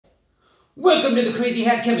Welcome to the Crazy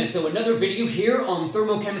Hat Chemist. So another video here on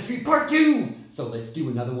Thermochemistry Part 2. So let's do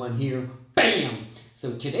another one here. Bam!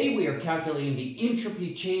 So today we are calculating the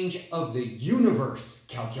entropy change of the universe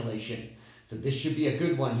calculation. So this should be a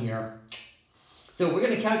good one here. So we're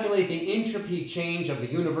going to calculate the entropy change of the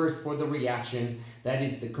universe for the reaction, that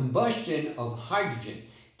is the combustion of hydrogen,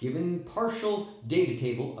 given partial data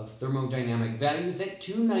table of thermodynamic values at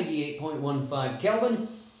 298.15 Kelvin.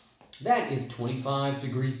 That is 25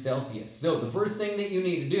 degrees Celsius. So the first thing that you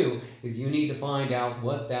need to do is you need to find out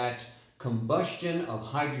what that combustion of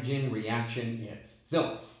hydrogen reaction is.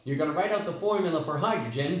 So you're going to write out the formula for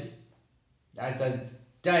hydrogen. That's a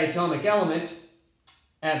diatomic element.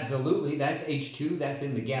 Absolutely, that's H2, that's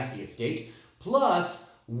in the gaseous state,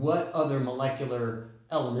 plus what other molecular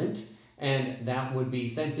element, and that would be,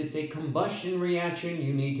 since it's a combustion reaction,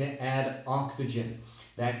 you need to add oxygen.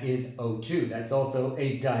 That is O2. That's also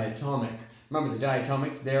a diatomic. Remember the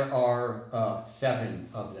diatomics, there are 7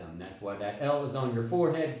 of them. That's why that L is on your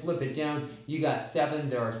forehead. Flip it down. You got 7.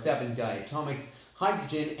 There are 7 diatomics.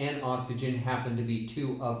 Hydrogen and oxygen happen to be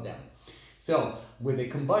 2 of them. So with a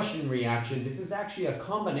combustion reaction, this is actually a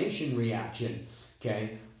combination reaction,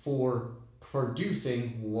 okay, for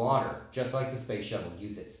producing water, just like the space shuttle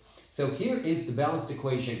uses. So here is the balanced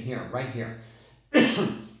equation here, right here.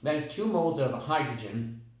 That is 2 moles of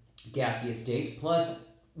hydrogen, gaseous state, plus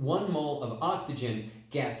 1 mole of oxygen,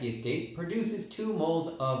 gaseous state, produces 2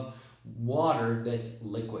 moles of water that's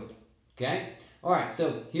liquid. Okay? All right,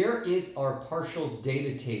 so here is our partial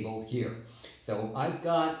data table here. So I've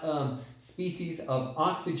got species of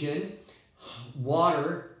oxygen,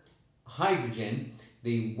 water, hydrogen.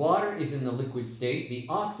 The water is in the liquid state, the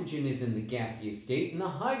oxygen is in the gaseous state, and the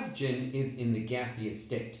hydrogen is in the gaseous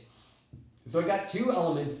state. So I got 2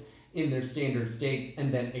 elements in their standard states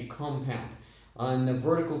and then a compound. On the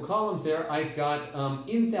vertical columns there, I've got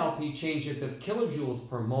enthalpy changes of kilojoules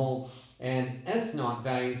per mole and S0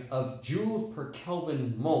 values of joules per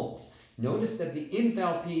Kelvin moles. Notice that the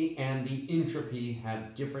enthalpy and the entropy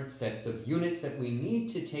have different sets of units that we need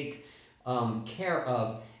to take care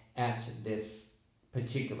of at this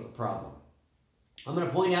particular problem. I'm going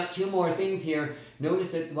to point out 2 more things here.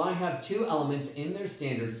 Notice that I have 2 elements in their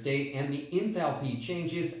standard state and the enthalpy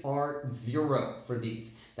changes are 0 for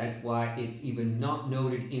these. That's why it's even not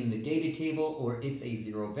noted in the data table, or it's a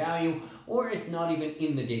 0 value, or it's not even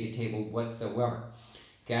in the data table whatsoever.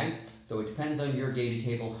 Okay? So it depends on your data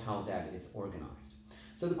table how that is organized.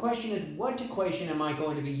 So the question is, what equation am I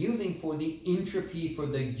going to be using for the entropy for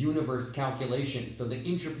the universe calculation? So the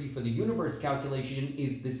entropy for the universe calculation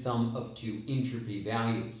is the sum of 2 entropy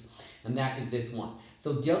values. And that is this one.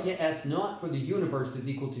 So delta S0 for the universe is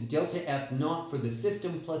equal to delta S0 for the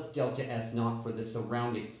system plus delta S0 for the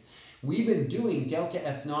surroundings. We've been doing delta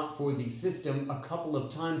S0 for the system a couple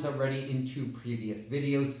of times already in 2 previous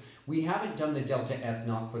videos. We haven't done the delta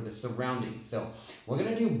S0 for the surroundings. So we're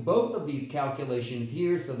going to do both of these calculations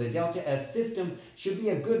here. So the delta S system should be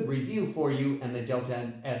a good review for you, and the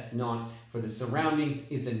delta S0 for the surroundings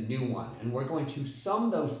is a new one. And we're going to sum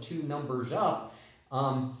those 2 numbers up,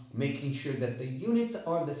 making sure that the units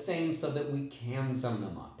are the same so that we can sum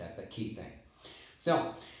them up. That's a key thing.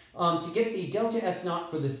 So to get the delta S0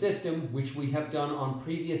 for the system, which we have done on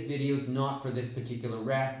previous videos, not for this particular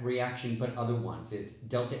reaction, but other ones, is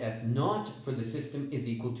delta S0 for the system is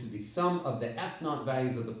equal to the sum of the S0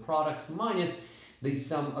 values of the products minus the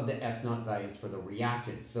sum of the S0 values for the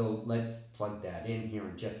reactants. So let's plug that in here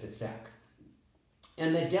in just a sec.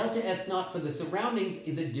 And the delta S0 for the surroundings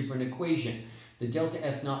is a different equation. The delta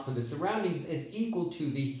S0 for the surroundings is equal to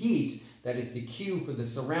the heat, that is the Q for the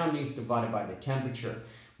surroundings divided by the temperature,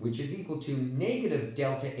 which is equal to negative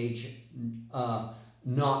delta H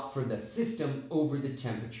naught for the system over the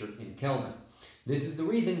temperature in Kelvin. This is the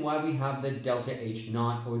reason why we have the delta H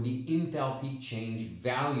naught, or the enthalpy change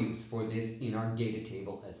values for this in our data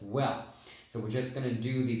table as well. So we're just going to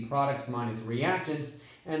do the products minus reactants,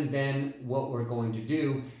 and then what we're going to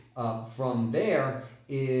do from there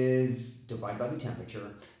is divide by the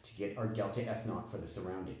temperature to get our delta S0 for the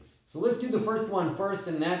surroundings. So let's do the first one first,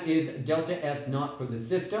 and that is delta S0 for the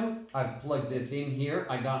system. I've plugged this in here.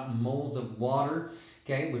 I got moles of water,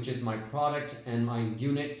 okay, which is my product, and my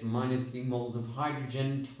units minus the moles of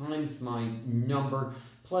hydrogen times my number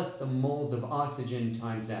plus the moles of oxygen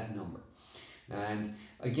times that number. And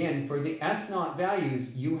again, for the S0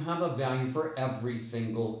 values, you have a value for every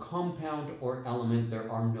single compound or element. There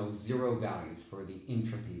are no 0 values for the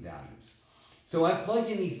entropy values. So I plugged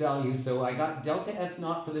in these values, so I got delta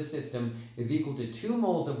S0 for the system is equal to 2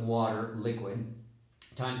 moles of water, liquid,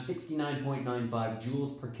 times 69.95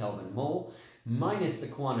 joules per Kelvin mole. minus the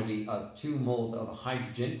quantity of 2 moles of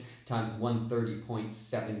hydrogen times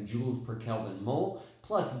 130.7 joules per Kelvin mole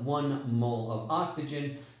plus 1 mole of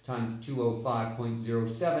oxygen times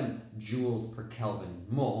 205.07 joules per Kelvin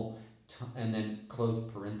mole, and then close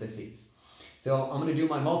parentheses. So I'm going to do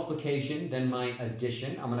my multiplication, then my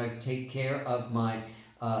addition. I'm going to take care of my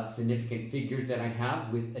significant figures that I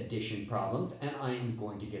have with addition problems, and I am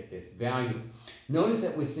going to get this value. Notice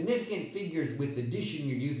that with significant figures with addition,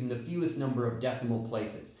 you're using the fewest number of decimal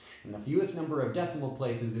places. And the fewest number of decimal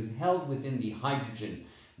places is held within the hydrogen,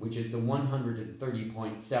 which is the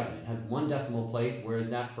 130.7. It has 1 decimal place,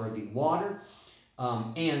 whereas that for the water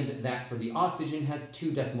and that for the oxygen has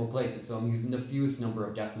 2 decimal places. So I'm using the fewest number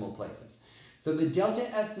of decimal places. So the delta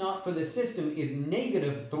S naught for the system is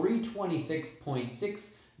negative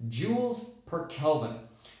 326.6 joules per Kelvin.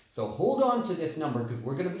 So hold on to this number because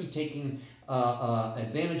we're going to be taking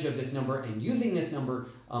advantage of this number and using this number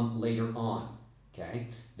later on. Okay,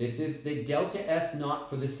 this is the delta S naught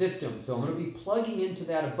for the system. So I'm going to be plugging into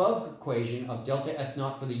that above equation of delta S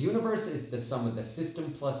naught for the universe is the sum of the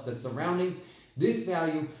system plus the surroundings. This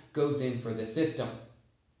value goes in for the system.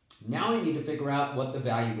 Now I need to figure out what the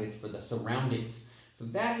value is for the surroundings. So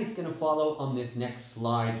that is going to follow on this next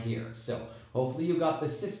slide here. So hopefully you got the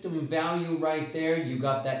system value right there. You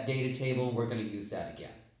got that data table. We're going to use that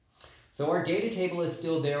again. So our data table is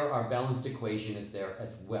still there. Our balanced equation is there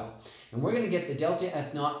as well. And we're going to get the delta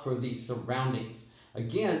S naught for the surroundings.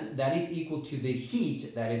 Again, that is equal to the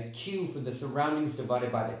heat, that is Q for the surroundings divided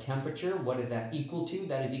by the temperature. What is that equal to?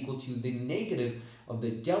 That is equal to the negative of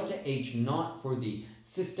the delta H naught for the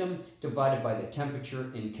system divided by the temperature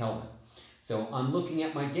in Kelvin. So I'm looking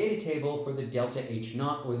at my data table for the delta H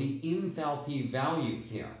naught or the enthalpy values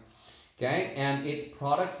here. Okay, and it's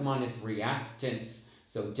products minus reactants.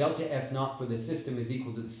 So delta S naught for the system is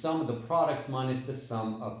equal to the sum of the products minus the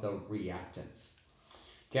sum of the reactants.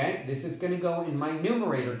 Okay, this is going to go in my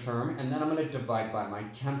numerator term, and then I'm going to divide by my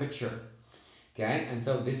temperature. Okay, and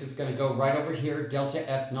so this is going to go right over here. Delta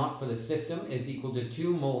S naught for the system is equal to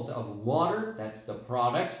 2 moles of water, that's the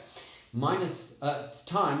product, minus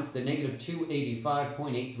times the negative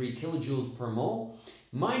 285.83 kilojoules per mole,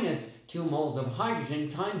 minus 2 moles of hydrogen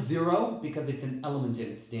times 0, because it's an element in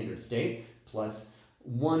its standard state, plus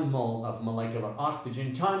 1 mole of molecular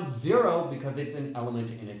oxygen times 0, because it's an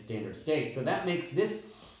element in its standard state. So that makes this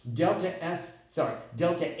delta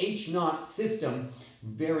H naught system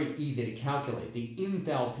very easy to calculate. The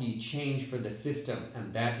enthalpy change for the system,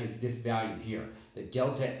 and that is this value here. The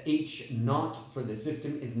delta H naught for the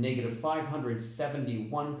system is negative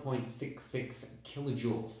 571.66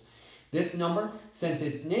 kilojoules. This number, since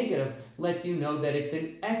it's negative, lets you know that it's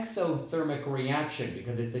an exothermic reaction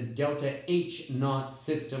because it's a delta H naught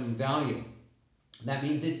system value. That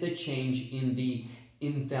means it's a change in the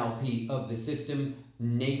enthalpy of the system.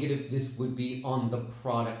 Negative, this would be on the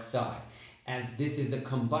product side. As this is a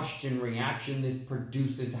combustion reaction, this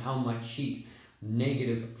produces how much heat?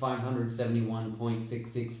 Negative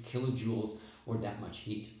 571.66 kilojoules, or that much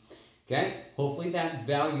heat. Okay, hopefully that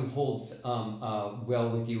value holds well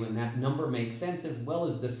with you, and that number makes sense as well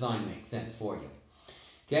as the sign makes sense for you.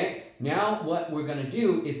 Okay, now what we're going to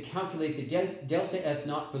do is calculate the delta S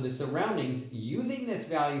naught for the surroundings using this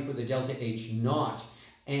value for the delta H naught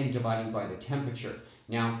and dividing by the temperature.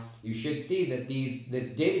 Now, you should see that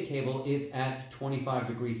this data table is at 25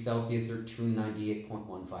 degrees Celsius or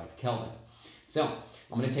 298.15 Kelvin. So,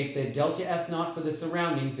 I'm going to take the delta S naught for the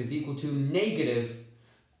surroundings is equal to negative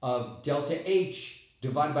of delta H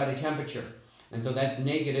divided by the temperature. And so that's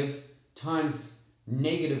negative times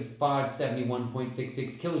negative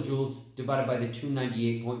 571.66 kilojoules divided by the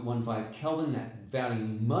 298.15 Kelvin. That value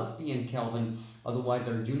must be in Kelvin, otherwise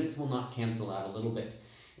our units will not cancel out in a little bit.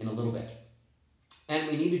 And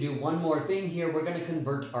we need to do one more thing here. We're going to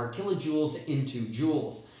convert our kilojoules into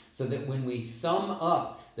joules so that when we sum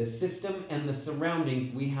up the system and the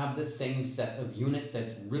surroundings, we have the same set of units.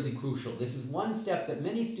 That's really crucial. This is one step that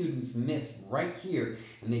many students miss right here,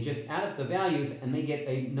 and they just add up the values and they get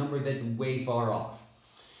a number that's way far off.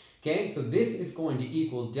 Okay, so this is going to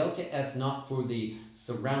equal delta S naught for the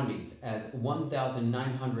surroundings as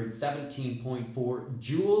 1917.4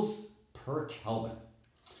 joules per Kelvin.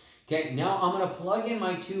 Okay, now I'm going to plug in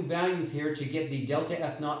my two values here to get the delta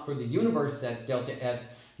S naught for the universe. That's delta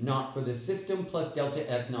S naught for the system plus delta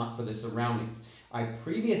S naught for the surroundings. I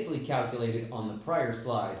previously calculated on the prior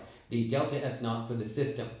slide the delta S naught for the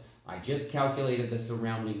system. I just calculated the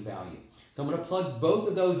surrounding value. So I'm going to plug both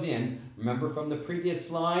of those in. Remember from the previous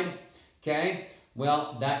slide? Okay,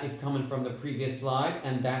 well, that is coming from the previous slide,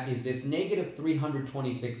 and that is this negative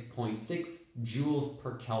 326.6 joules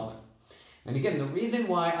per Kelvin. And again, the reason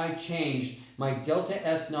why I changed my delta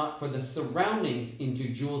S naught for the surroundings into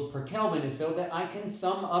joules per Kelvin is so that I can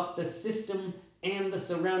sum up the system and the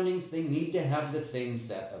surroundings. They need to have the same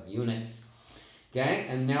set of units. Okay,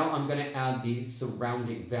 and now I'm going to add the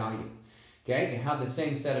surrounding value. Okay, they have the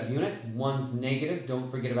same set of units. One's negative,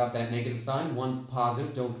 don't forget about that negative sign. One's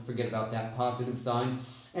positive, don't forget about that positive sign.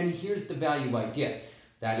 And here's the value I get.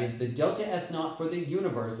 That is, the delta S naught for the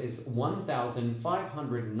universe is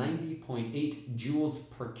 1,590.8 joules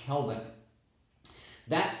per Kelvin.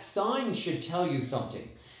 That sign should tell you something.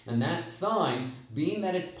 And that sign, being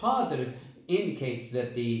that it's positive, indicates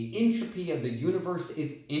that the entropy of the universe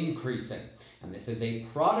is increasing. And this is a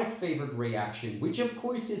product-favored reaction, which of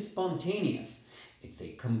course is spontaneous. It's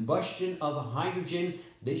a combustion of hydrogen.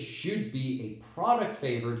 This should be a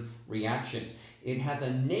product-favored reaction. It has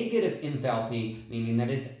a negative enthalpy, meaning that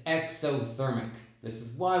it's exothermic. This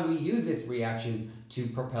is why we use this reaction to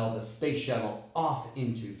propel the space shuttle off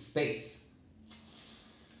into space.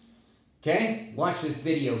 Okay, watch this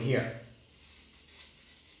video here.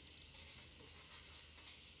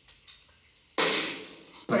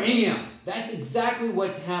 Bam! That's exactly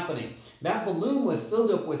what's happening. That balloon was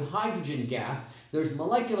filled up with hydrogen gas. There's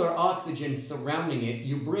molecular oxygen surrounding it.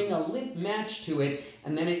 You bring a lit match to it,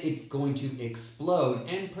 and then it's going to explode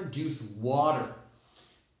and produce water.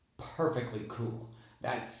 Perfectly cool.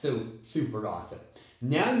 That's so super awesome.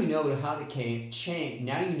 Now you know how to change.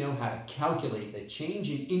 Now you know how to calculate the change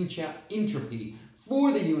in entropy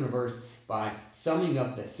for the universe by summing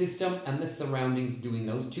up the system and the surroundings, doing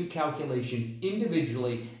those two calculations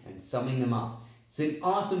individually and summing them up. It's an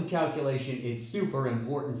awesome calculation. It's super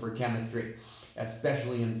important for chemistry,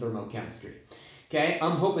 especially in thermochemistry. Okay,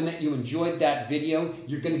 I'm hoping that you enjoyed that video.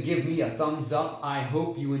 You're going to give me a thumbs up. I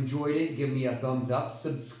hope you enjoyed it. Give me a thumbs up.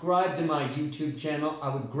 Subscribe to my YouTube channel. I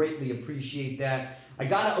would greatly appreciate that. I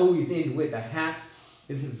got to always end with a hat.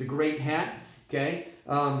 This is a great hat. Okay,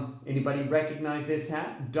 anybody recognize this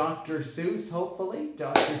hat? Dr. Seuss, hopefully.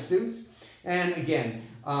 Dr. Seuss. And again,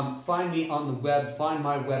 find me on the web. Find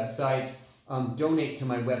my website. Donate to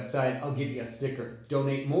my website. I'll give you a sticker.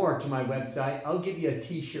 Donate more to my website. I'll give you a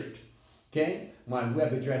t-shirt. Okay? My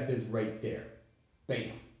web address is right there.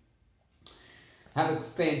 Bam. Have a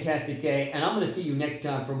fantastic day, and I'm going to see you next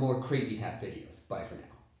time for more crazy hat videos. Bye for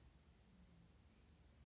now.